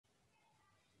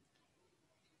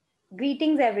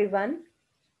Greetings, everyone.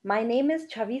 My name is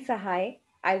Chavi Sahai.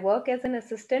 I work as an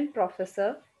assistant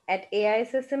professor at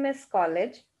AISSMS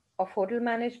College of Hotel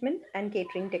Management and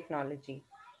Catering Technology.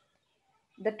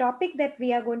 The topic that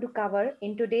we are going to cover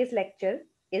in today's lecture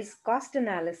is cost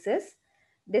analysis.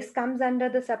 This comes under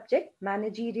the subject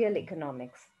managerial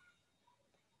economics.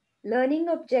 Learning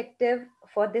objective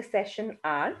for this session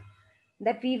are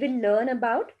that we will learn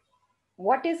about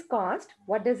what is cost,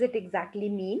 what does it exactly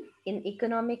mean in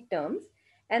economic terms,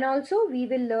 and also we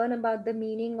will learn about the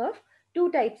meaning of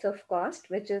two types of cost,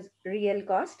 which is real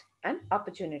cost and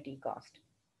opportunity cost.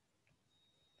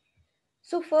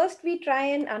 So first we try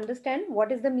and understand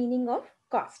what is the meaning of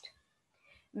cost.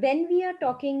 When we are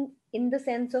talking in the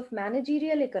sense of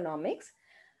managerial economics,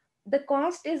 the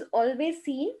cost is always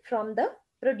seen from the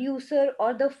producer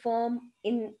or the firm.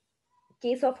 In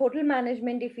case of hotel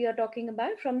management, if we are talking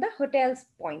about from the hotel's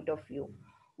point of view,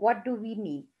 what do we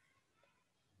mean?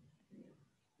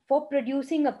 For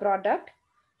producing a product,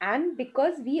 and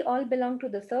because we all belong to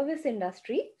the service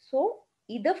industry, so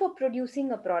either for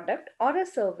producing a product or a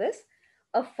service,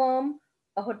 a firm,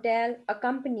 a hotel, a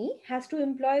company has to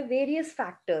employ various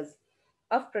factors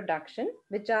of production,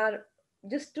 which are,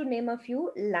 just to name a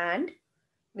few: land,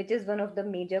 which is one of the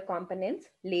major components,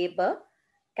 labor,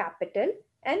 capital,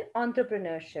 and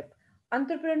entrepreneurship.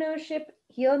 Entrepreneurship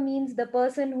here means the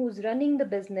person who's running the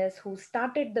business, who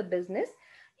started the business,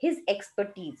 his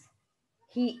expertise.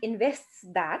 He invests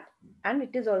that, and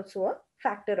it is also a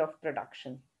factor of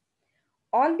production.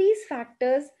 All these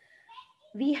factors,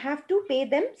 we have to pay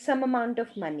them some amount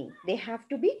of money. They have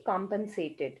to be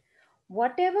compensated.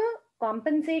 Whatever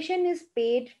compensation is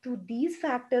paid to these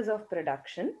factors of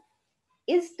production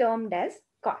is termed as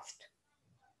cost.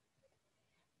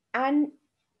 And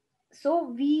so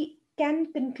we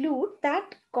can conclude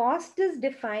that cost is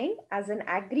defined as an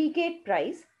aggregate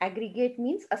price. Aggregate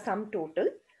means a sum total,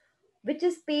 which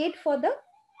is paid for the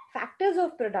factors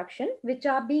of production which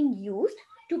are being used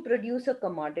to produce a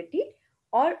commodity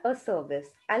or a service.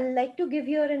 I'd like to give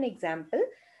you an example.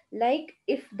 Like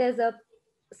if there's a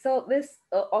service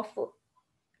of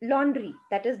laundry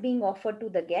that is being offered to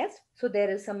the guest, so there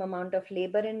is some amount of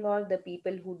labor involved, the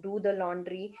people who do the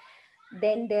laundry.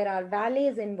 Then there are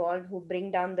valets involved who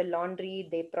bring down the laundry,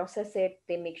 they process it,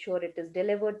 they make sure it is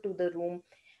delivered to the room.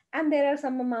 And there are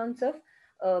some amounts of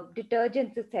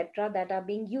detergents, etc., that are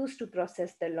being used to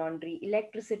process the laundry,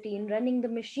 electricity in running the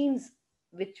machines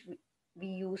which we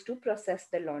use to process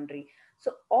the laundry.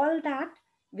 So all that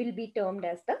will be termed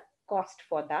as the cost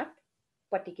for that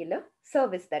particular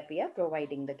service that we are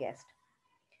providing the guest.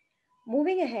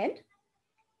 Moving ahead,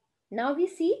 now we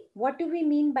see what do we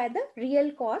mean by the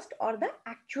real cost or the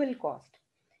actual cost.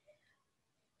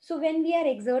 So when we are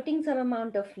exerting some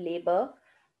amount of labor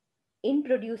in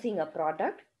producing a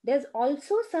product, there's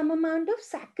also some amount of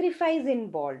sacrifice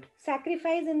involved.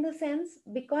 Sacrifice in the sense,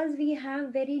 because we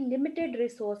have very limited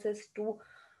resources to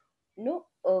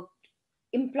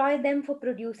employ them for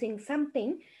producing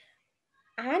something,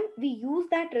 and we use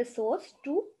that resource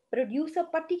to produce a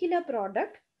particular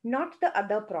product, not the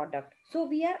other product. So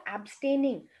we are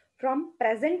abstaining from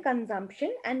present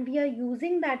consumption and we are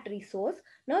using that resource,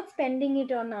 not spending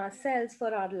it on ourselves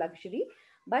for our luxury,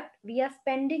 but we are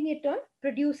spending it on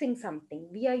producing something.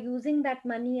 We are using that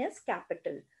money as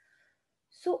capital.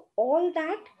 So all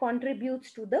that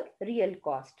contributes to the real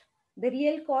cost. The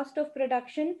real cost of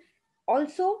production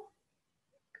also,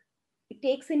 it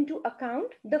takes into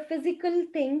account the physical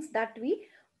things that we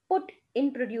put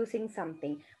in producing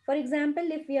something. For example,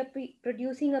 if we are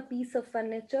producing a piece of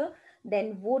furniture,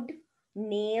 then wood,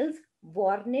 nails,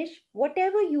 varnish,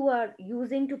 whatever you are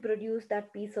using to produce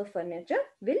that piece of furniture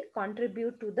will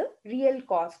contribute to the real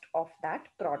cost of that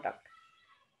product.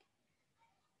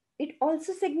 It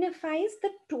also signifies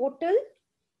the total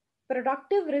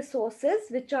productive resources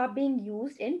which are being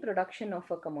used in production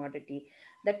of a commodity.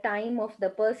 The time of the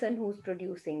person who's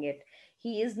producing it,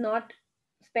 he is not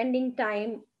spending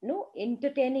time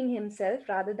entertaining himself,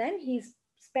 rather than he's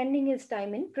spending his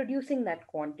time in producing that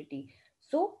quantity.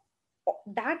 So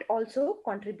that also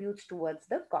contributes towards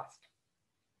the cost.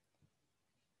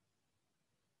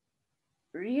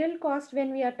 Real cost,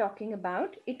 when we are talking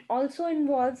about, it also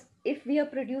involves, if we are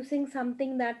producing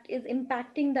something that is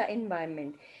impacting the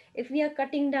environment, if we are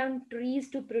cutting down trees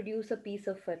to produce a piece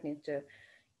of furniture,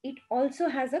 it also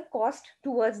has a cost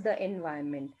towards the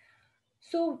environment.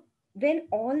 So when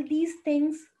all these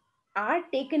things are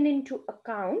taken into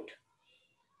account,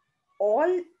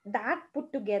 all that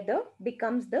put together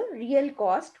becomes the real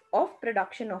cost of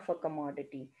production of a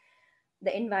commodity.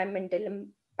 The environmental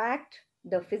impact,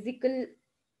 the physical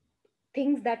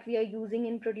things that we are using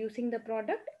in producing the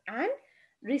product, and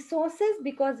Resources,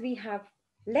 because we have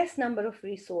less number of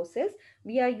resources,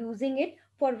 we are using it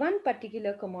for one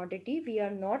particular commodity, we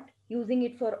are not using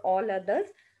it for all others.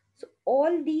 So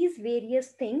all these various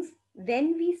things,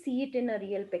 when we see it in a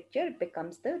real picture, it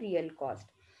becomes the real cost.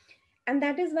 And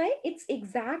that is why its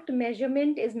exact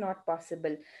measurement is not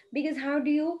possible, because how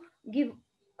do you give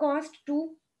cost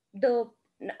to the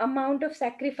amount of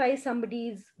sacrifice somebody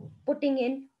is putting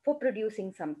in for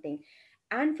producing something?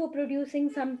 And for producing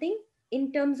something,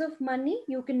 in terms of money,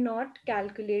 you cannot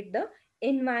calculate the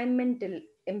environmental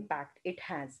impact it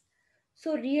has.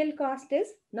 So real cost is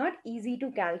not easy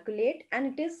to calculate,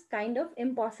 and it is kind of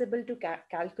impossible to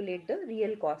calculate the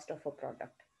real cost of a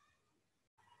product.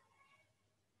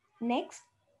 Next,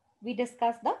 we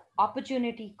discuss the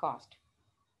opportunity cost.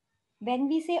 When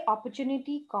we say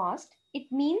opportunity cost,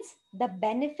 it means the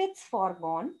benefits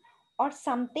foregone or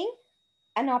something,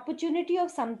 an opportunity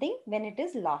of something when it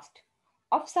is lost,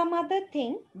 of some other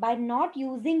thing by not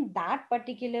using that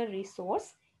particular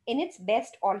resource in its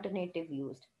best alternative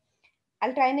used.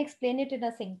 I'll try and explain it in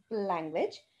a simple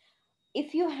language.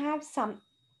 If you have some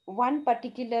one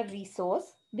particular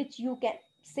resource which you can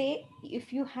say,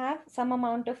 if you have some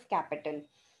amount of capital,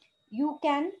 you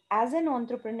can, as an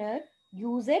entrepreneur,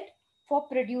 use it for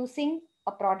producing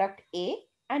a product A,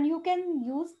 and you can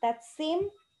use that same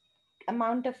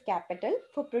amount of capital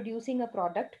for producing a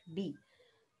product B.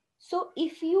 So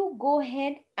if you go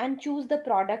ahead and choose the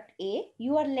product A,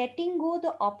 you are letting go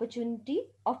the opportunity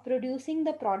of producing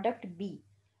the product B.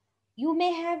 You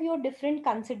may have your different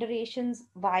considerations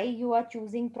why you are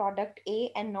choosing product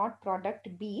A and not product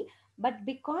B, but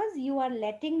because you are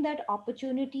letting that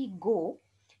opportunity go,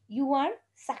 you are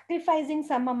sacrificing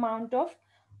some amount of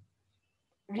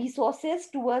resources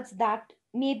towards that.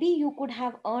 Maybe you could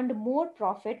have earned more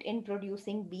profit in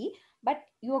producing B, but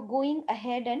you are going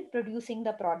ahead and producing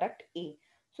the product A.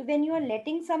 So when you are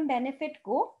letting some benefit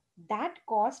go, that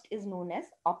cost is known as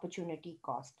opportunity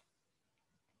cost.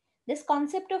 This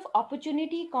concept of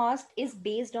opportunity cost is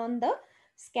based on the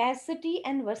scarcity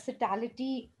and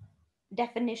versatility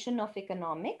definition of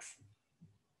economics.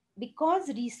 Because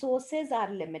resources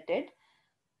are limited,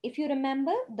 if you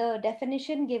remember the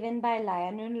definition given by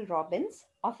Lionel Robbins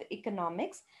of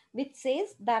economics, which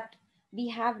says that we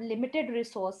have limited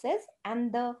resources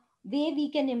and the way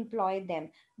we can employ them,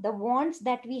 the wants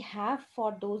that we have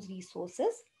for those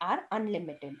resources are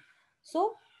unlimited.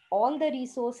 So, all the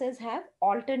resources have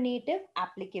alternative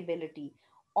applicability,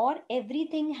 or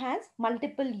everything has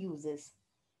multiple uses.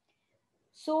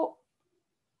 So,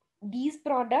 these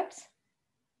products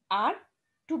are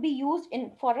to be used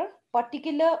in for a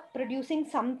particular producing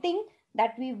something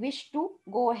that we wish to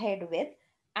go ahead with,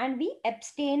 and we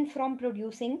abstain from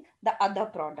producing the other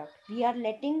product. We are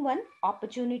letting one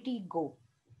opportunity go.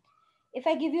 If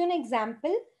I give you an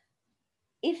example,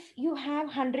 if you have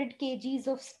 100 kgs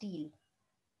of steel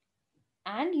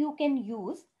and you can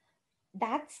use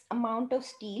that amount of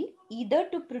steel either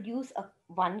to produce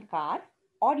one car,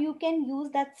 or you can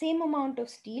use that same amount of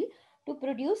steel to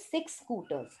produce 6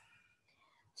 scooters.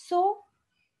 So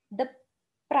the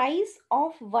price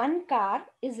of one car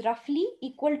is roughly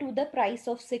equal to the price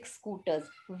of 6 scooters.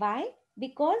 Why?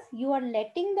 Because you are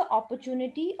letting the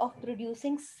opportunity of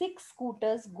producing 6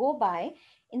 scooters go by.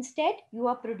 Instead, you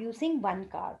are producing one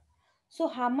car. So,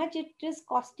 how much it is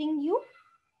costing you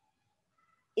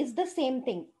is the same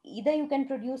thing. Either you can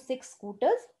produce 6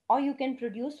 scooters or you can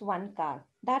produce one car.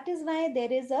 That is why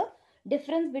there is a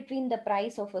difference between the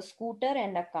price of a scooter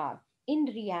and a car in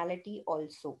reality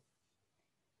also,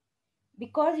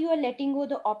 because you are letting go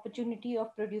the opportunity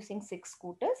of producing 6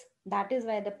 scooters. That is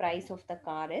why the price of the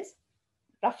car is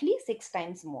roughly 6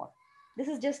 times more. This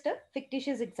is just a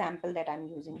fictitious example that I'm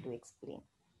using to explain.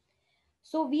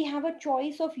 So we have a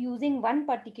choice of using one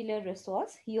particular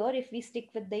resource. Here, if we stick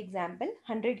with the example,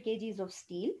 100 kgs of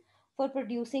steel for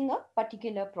producing a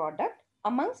particular product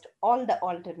amongst all the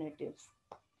alternatives.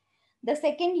 The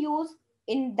second use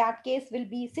in that case will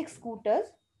be 6 scooters.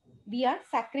 We are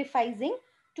sacrificing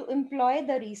to employ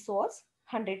the resource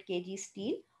 100 kg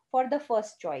steel for the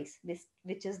first choice,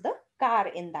 which is the car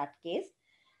in that case.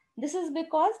 This is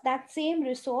because that same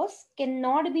resource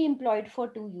cannot be employed for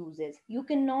two uses. You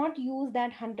cannot use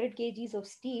that 100 kgs of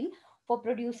steel for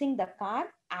producing the car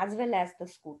as well as the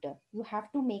scooter. You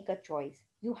have to make a choice.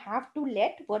 You have to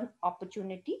let one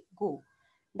opportunity go.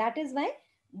 That is why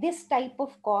this type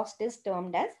of cost is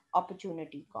termed as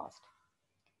opportunity cost.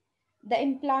 The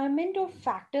employment of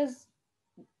factors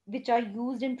which are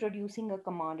used in producing a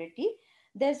commodity,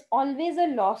 there's always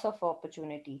a loss of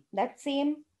opportunity. That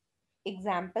same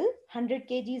example, 100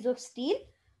 kgs of steel,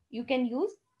 you can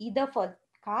use either for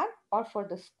car or for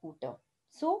the scooter.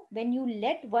 So when you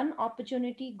let one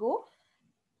opportunity go,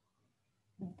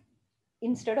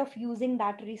 instead of using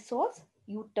that resource,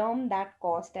 you term that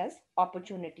cost as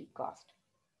opportunity cost.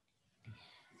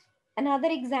 Another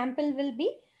example will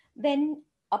be when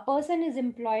a person is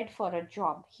employed for a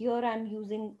job. Here I'm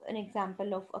using an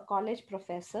example of a college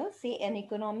professor, say an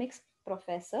economics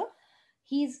professor.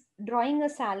 He's drawing a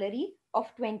salary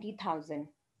of 20,000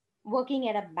 working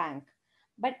at a bank.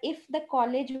 But if the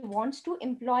college wants to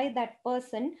employ that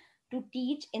person to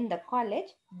teach in the college,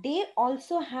 they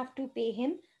also have to pay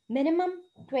him minimum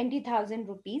 20,000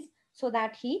 rupees so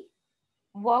that he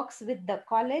works with the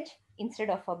college instead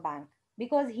of a bank,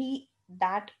 because he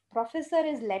that professor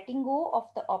is letting go of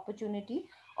the opportunity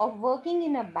of working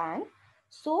in a bank.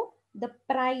 So the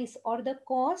price or the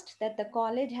cost that the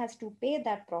college has to pay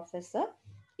that professor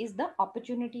is the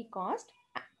opportunity cost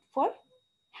for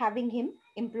having him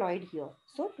employed here.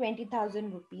 So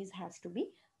 20,000 rupees has to be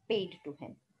paid to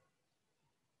him.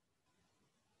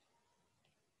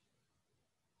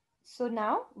 So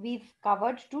now we've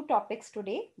covered two topics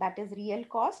today, that is real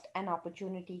cost and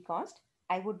opportunity cost.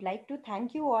 I would like to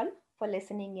thank you all for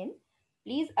listening in.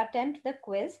 Please attempt the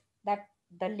quiz, that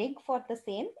the link for the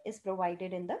same is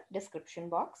provided in the description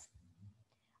box.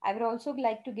 I would also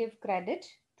like to give credit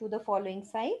to the following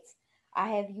sites. I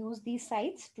have used these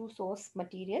sites to source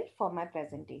material for my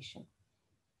presentation.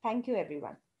 Thank you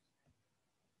everyone.